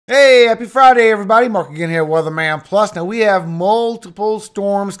Hey, happy Friday, everybody. Mark again here, Weatherman Plus. Now, we have multiple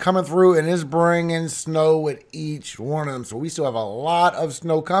storms coming through, and it's bringing snow with each one of them. So we still have a lot of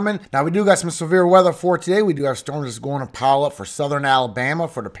snow coming. Now, we do got some severe weather for today. We do have storms that's going to pile up for southern Alabama,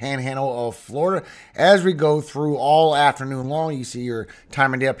 for the panhandle of Florida. As we go through all afternoon long, you see your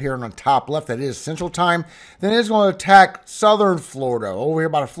time of day up here on the top left. That is Central Time. Then it's going to attack southern Florida, over here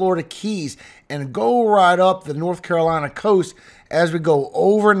by the Florida Keys, and go right up the North Carolina coast as we go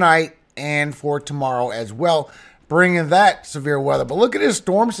overnight and for tomorrow as well, bringing that severe weather. But look at this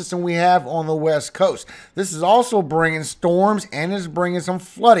storm system we have on the west coast. This is also bringing storms and is bringing some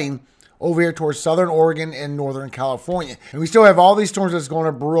flooding over here towards southern Oregon and northern California. And we still have all these storms that's going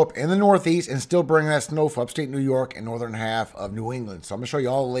to brew up in the northeast and still bring that snow for upstate New York and northern half of New England. So I'm going to show you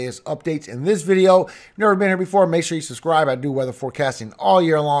all the latest updates in this video. If you've never been here before, make sure you subscribe. I do weather forecasting all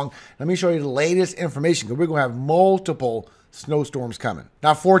year long. Let me show you the latest information because we're going to have multiple snowstorms coming.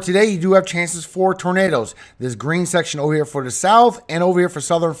 Now for today, you do have chances for tornadoes. This green section over here for the south and over here for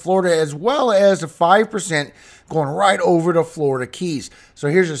southern Florida, as well as the 5% going right over the Florida Keys. So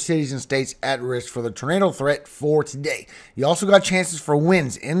here's your cities and states at risk for the tornado threat for today. You also got chances for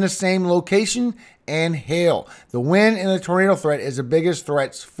winds in the same location and hail. The wind and the tornado threat is the biggest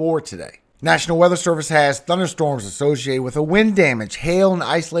threats for today. National Weather Service has thunderstorms associated with a wind damage, hail, and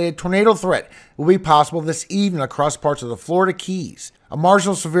isolated tornado threat will be possible this evening across parts of the Florida Keys. A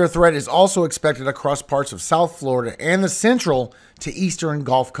marginal severe threat is also expected across parts of South Florida and the central to eastern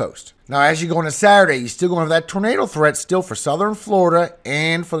Gulf Coast. Now, as you go into Saturday, you're still going to have that tornado threat still for southern Florida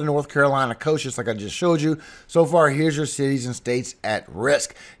and for the North Carolina coast, just like I just showed you. So far, here's your cities and states at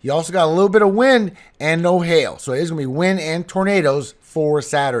risk. You also got a little bit of wind and no hail. So it is going to be wind and tornadoes for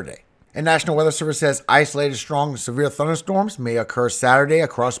Saturday. And National Weather Service says isolated strong and severe thunderstorms may occur Saturday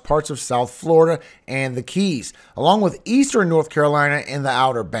across parts of South Florida and the Keys, along with eastern North Carolina and the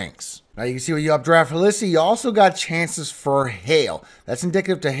Outer Banks. Now you can see what you updraft Felicity. You also got chances for hail. That's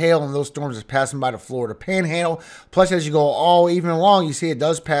indicative to hail in those storms that's passing by the Florida Panhandle. Plus, as you go all evening along, you see it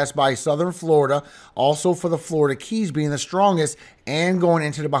does pass by southern Florida, also for the Florida Keys being the strongest and going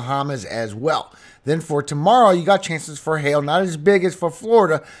into the Bahamas as well. Then for tomorrow, you got chances for hail, not as big as for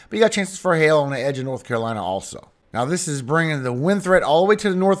Florida, but you got chances for hail on the edge of North Carolina also. Now, this is bringing the wind threat all the way to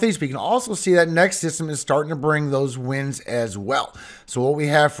the northeast, but you can also see that next system is starting to bring those winds as well. So what we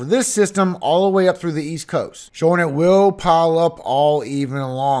have for this system all the way up through the east coast, showing it will pile up all evening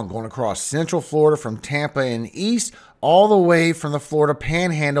long, going across central Florida from Tampa and east, all the way from the Florida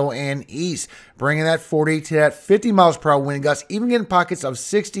Panhandle and east, bringing that 40 to that 50 miles per hour wind gusts, even getting pockets of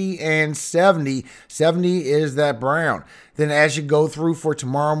 60 and 70. 70 is that brown. Then as you go through for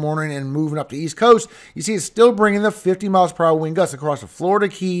tomorrow morning and moving up the east coast, you see it's still bringing the 50 miles per hour wind gusts across the Florida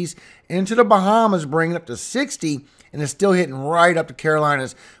Keys into the Bahamas, bringing up to 60, and it's still hitting right up to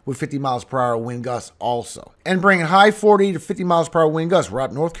Carolinas with 50 miles per hour wind gusts also. And bringing high 40 to 50 miles per hour wind gusts right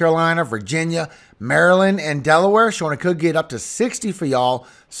up North Carolina, Virginia, Maryland, and Delaware, showing it could get up to 60 for y'all.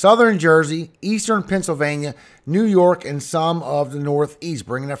 Southern Jersey, eastern Pennsylvania, New York, and some of the northeast,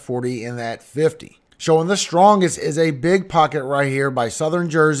 bringing that 40 and that 50. Showing the strongest is a big pocket right here by southern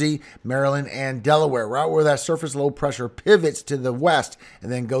Jersey, Maryland, and Delaware, right where that surface low pressure pivots to the west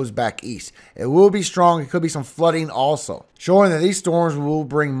and then goes back east. It will be strong. It could be some flooding also, showing that these storms will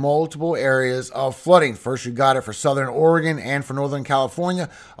bring multiple areas of flooding. First, you got it for southern Oregon and for northern California,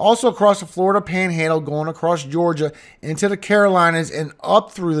 also across the Florida Panhandle, going across Georgia into the Carolinas and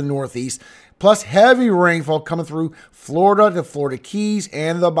up through the northeast, plus heavy rainfall coming through Florida, the Florida Keys,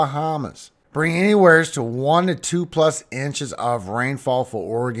 and the Bahamas. Bring anywhere to 1 to 2 plus inches of rainfall for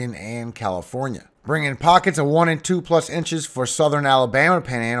Oregon and California. Bring in pockets of 1 and 2 plus inches for southern Alabama,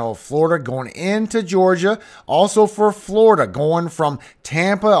 Panhandle of Florida, going into Georgia. Also for Florida, going from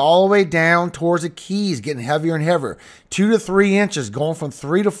Tampa all the way down towards the Keys, getting heavier and heavier. 2 to 3 inches, going from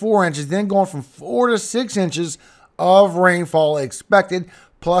 3 to 4 inches, then going from 4 to 6 inches of rainfall expected,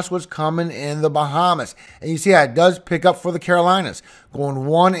 plus what's coming in the Bahamas. And you see how it does pick up for the Carolinas, going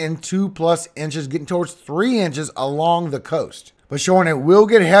 1 and 2 plus inches, getting towards 3 inches along the coast. But showing it will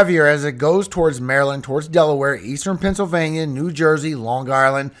get heavier as it goes towards Maryland, towards Delaware, eastern Pennsylvania, New Jersey, Long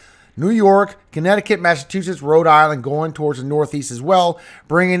Island, New York, Connecticut, Massachusetts, Rhode Island, going towards the northeast as well,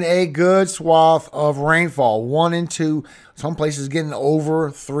 bringing a good swath of rainfall, 1 and 2, some places getting over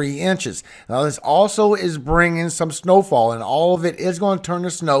 3 inches. Now, this also is bringing some snowfall, and all of it is going to turn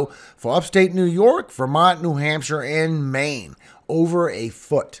to snow for upstate New York, Vermont, New Hampshire, and Maine, over a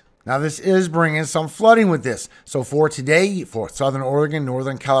foot. Now, this is bringing some flooding with this. So for today, for Southern Oregon,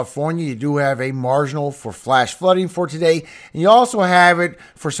 Northern California, you do have a marginal for flash flooding for today. And you also have it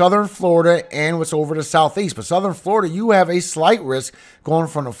for Southern Florida and what's over the southeast. But Southern Florida, you have a slight risk going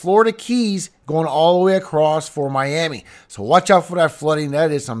from the Florida Keys going all the way across for Miami. So watch out for that flooding.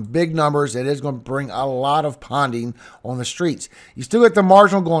 That is some big numbers. It is going to bring a lot of ponding on the streets. You still get the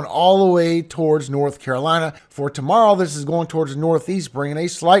marginal going all the way towards North Carolina. For tomorrow, this is going towards the northeast, bringing a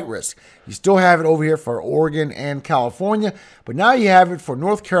slight risk. You still have it over here for Oregon and California, but now you have it for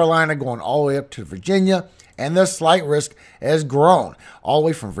North Carolina going all the way up to Virginia. And the slight risk has grown all the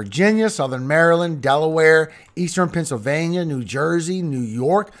way from Virginia, Southern Maryland, Delaware, Eastern Pennsylvania, New Jersey, New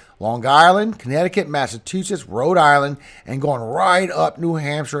York, Long Island, Connecticut, Massachusetts, Rhode Island, and going right up New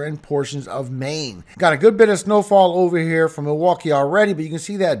Hampshire and portions of Maine. Got a good bit of snowfall over here from Milwaukee already, but you can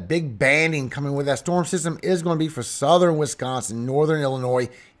see that big banding coming with that storm system is going to be for southern Wisconsin, northern Illinois,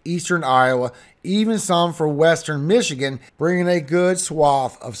 eastern Iowa, even some for western Michigan, bringing a good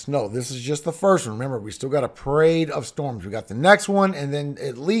swath of snow. This is just the first one. Remember, we still got a parade of storms. We got the next one and then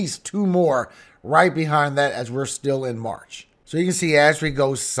at least two more right behind that as we're still in March. So you can see as we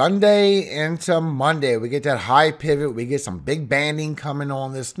go Sunday into Monday, we get that high pivot. We get some big banding coming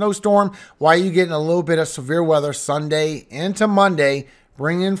on this snowstorm, while you getting a little bit of severe weather Sunday into Monday,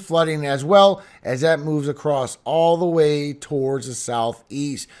 bringing flooding as well as that moves across all the way towards the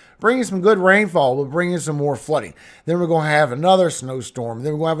southeast. Bringing some good rainfall, but bringing some more flooding. Then we're going to have another snowstorm.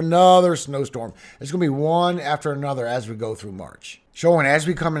 Then we're going to have another snowstorm. It's going to be one after another as we go through March. Showing as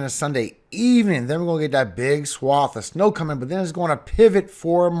we come into Sunday evening, then we're going to get that big swath of snow coming, but then it's going to pivot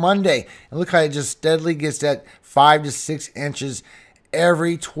for Monday. And look how it just steadily gets that 5 to 6 inches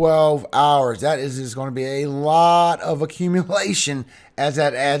every 12 hours. That is just going to be a lot of accumulation as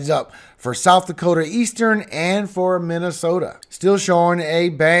that adds up for South Dakota Eastern and for Minnesota. Still showing a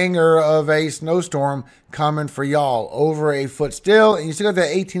banger of a snowstorm coming for y'all, over a foot still, and you still got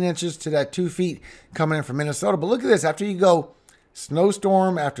that 18 inches to that 2 feet coming in from Minnesota. But look at this, after you go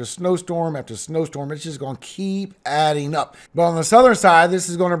snowstorm after snowstorm after snowstorm, it's just going to keep adding up. But on the southern side, this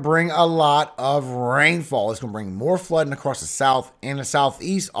is going to bring a lot of rainfall. It's going to bring more flooding across the south and the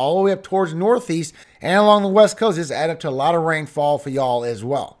southeast, all the way up towards the northeast and along the west coast. This added up to a lot of rainfall for y'all as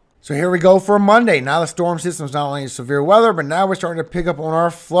well. So here we go for Monday. Now the storm system is not only severe weather, but now we're starting to pick up on our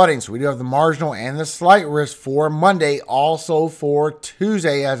flooding. So we do have the marginal and the slight risk for Monday, also for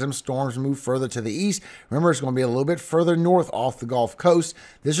Tuesday as them storms move further to the east. Remember, it's going to be a little bit further north off the Gulf Coast.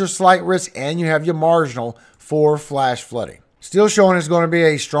 This is your slight risk, and you have your marginal for flash flooding. Still showing it's going to be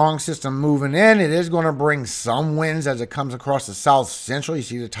a strong system moving in. It is going to bring some winds as it comes across the south central. You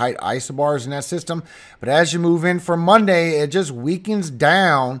see the tight isobars in that system. But as you move in for Monday, it just weakens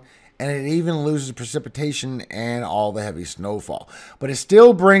down, and it even loses precipitation and all the heavy snowfall. But it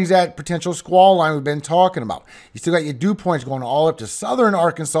still brings that potential squall line we've been talking about. You still got your dew points going all up to southern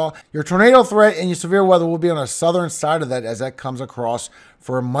Arkansas. Your tornado threat and your severe weather will be on the southern side of that as that comes across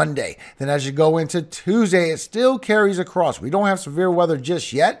for Monday. Then as you go into Tuesday, it still carries across. We don't have severe weather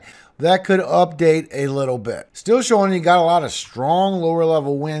just yet. That could update a little bit. Still showing you got a lot of strong lower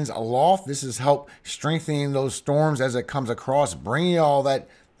level winds aloft. This has helped strengthening those storms as it comes across, bringing all that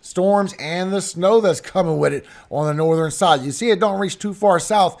storms and the snow that's coming with it on the northern side. You see it don't reach too far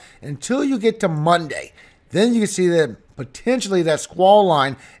south until you get to Monday. Then you can see that potentially that squall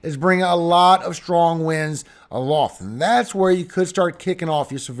line is bringing a lot of strong winds aloft. And that's where you could start kicking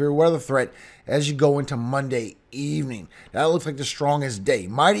off your severe weather threat as you go into Monday evening. That looks like the strongest day.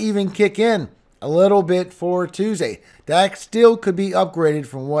 Might even kick in a little bit for Tuesday. That still could be upgraded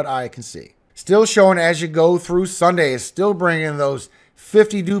from what I can see. Still showing as you go through Sunday, it's still bringing those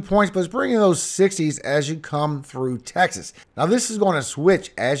 50 dew points, but it's bringing those 60s as you come through Texas. Now this is going to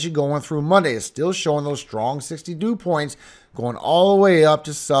switch as you're going through Monday. It's still showing those strong 60 dew points going all the way up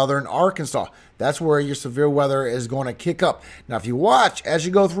to southern Arkansas. That's where your severe weather is going to kick up. Now if you watch as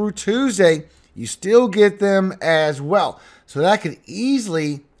you go through Tuesday, you still get them as well. So that could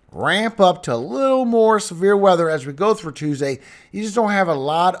easily ramp up to a little more severe weather as we go through Tuesday. You just don't have a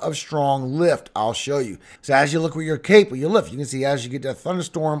lot of strong lift. I'll show you. So as you look with your cape, with your lift, you can see as you get that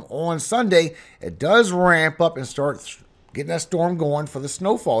thunderstorm on Sunday, it does ramp up and start getting that storm going for the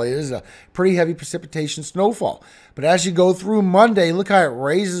snowfall. It is a pretty heavy precipitation snowfall. But as you go through Monday, look how it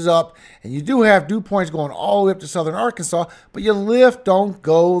raises up, and you do have dew points going all the way up to southern Arkansas, but your lift don't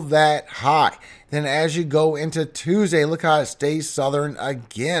go that high. Then as you go into Tuesday, look how it stays southern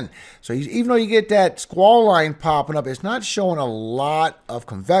again. So even though you get that squall line popping up, it's not showing a lot of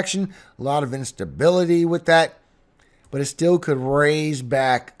convection, a lot of instability with that, but it still could raise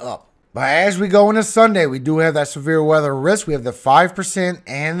back up. But as we go into Sunday, we do have that severe weather risk. We have the 5%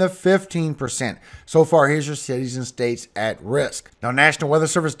 and the 15%. So far, here's your cities and states at risk. Now, National Weather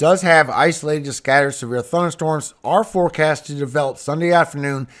Service does have isolated to scattered severe thunderstorms are forecast to develop Sunday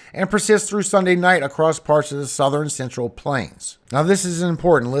afternoon and persist through Sunday night across parts of the southern central plains. Now, this is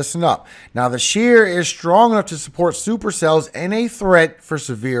important. Listen up. Now, the shear is strong enough to support supercells and a threat for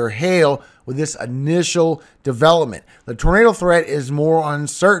severe hail with this initial development. The tornado threat is more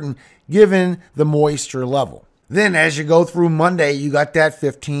uncertain given the moisture level. Then as you go through Monday, you got that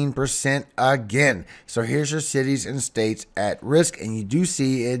 15% again. So here's your cities and states at risk, and you do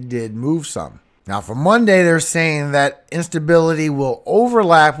see it did move some. Now for Monday, they're saying that instability will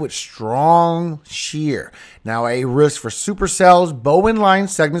overlap with strong shear. Now a risk for supercells, Bowen line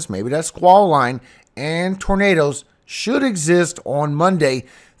segments, maybe that squall line, and tornadoes should exist on Monday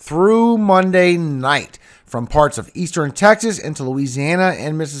through Monday night from parts of eastern Texas into Louisiana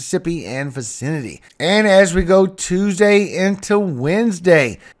and Mississippi and vicinity. And as we go Tuesday into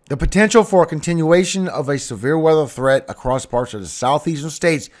Wednesday, the potential for a continuation of a severe weather threat across parts of the southeastern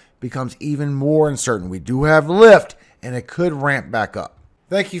states becomes even more uncertain. We do have lift, and it could ramp back up.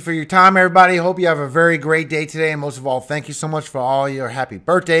 Thank you for your time, everybody. Hope you have a very great day today. And most of all, thank you so much for all your happy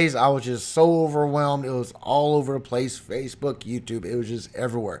birthdays. I was just so overwhelmed. It was all over the place. Facebook, YouTube, it was just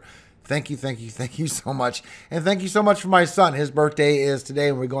everywhere. Thank you so much. And thank you so much for my son. His birthday is today,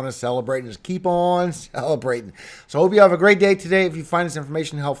 and we're going to celebrate and just keep on celebrating. So I hope you have a great day today. If you find this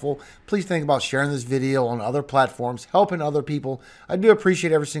information helpful, please think about sharing this video on other platforms, helping other people. I do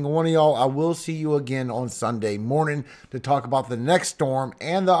appreciate every single one of y'all. I will see you again on Sunday morning to talk about the next storm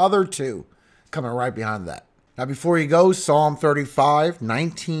and the other two coming right behind that. Now, before you go, Psalm 35,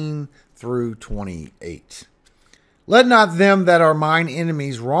 19 through 28. Let not them that are mine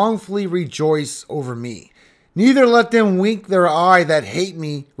enemies wrongfully rejoice over me, neither let them wink their eye that hate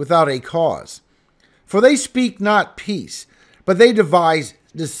me without a cause. For they speak not peace, but they devise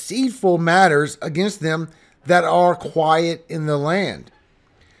deceitful matters against them that are quiet in the land.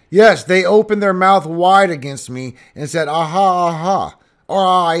 Yes, they opened their mouth wide against me, and said, Aha, aha, our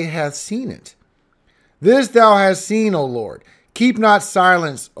eye hath seen it. This thou hast seen, O Lord. Keep not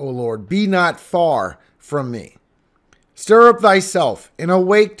silence, O Lord. Be not far from me. Stir up thyself, and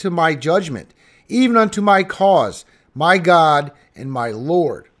awake to my judgment, even unto my cause, my God and my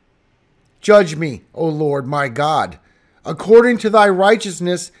Lord. Judge me, O Lord, my God, according to thy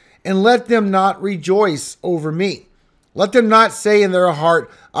righteousness, and let them not rejoice over me. Let them not say in their heart,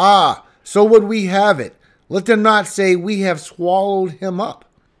 Ah, so would we have it. Let them not say, We have swallowed him up.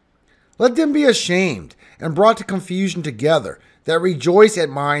 Let them be ashamed and brought to confusion together, that rejoice at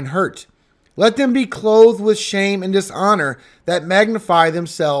mine hurt. Let them be clothed with shame and dishonor that magnify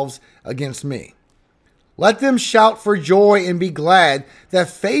themselves against me. Let them shout for joy and be glad that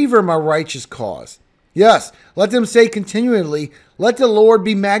favor my righteous cause. Yes, let them say continually, Let the Lord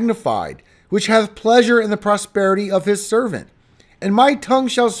be magnified, which hath pleasure in the prosperity of his servant. And my tongue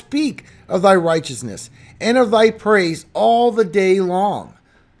shall speak of thy righteousness and of thy praise all the day long.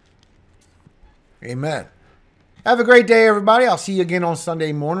 Amen. Have a great day, everybody. I'll see you again on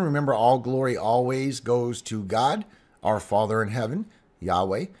Sunday morning. Remember, all glory always goes to God, our Father in heaven,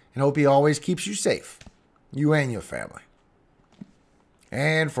 Yahweh, and hope he always keeps you safe, you and your family,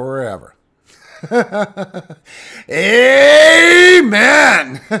 and forever.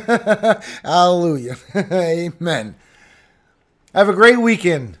 Amen. Hallelujah. Amen. Have a great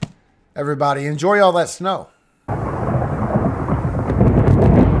weekend, everybody. Enjoy all that snow.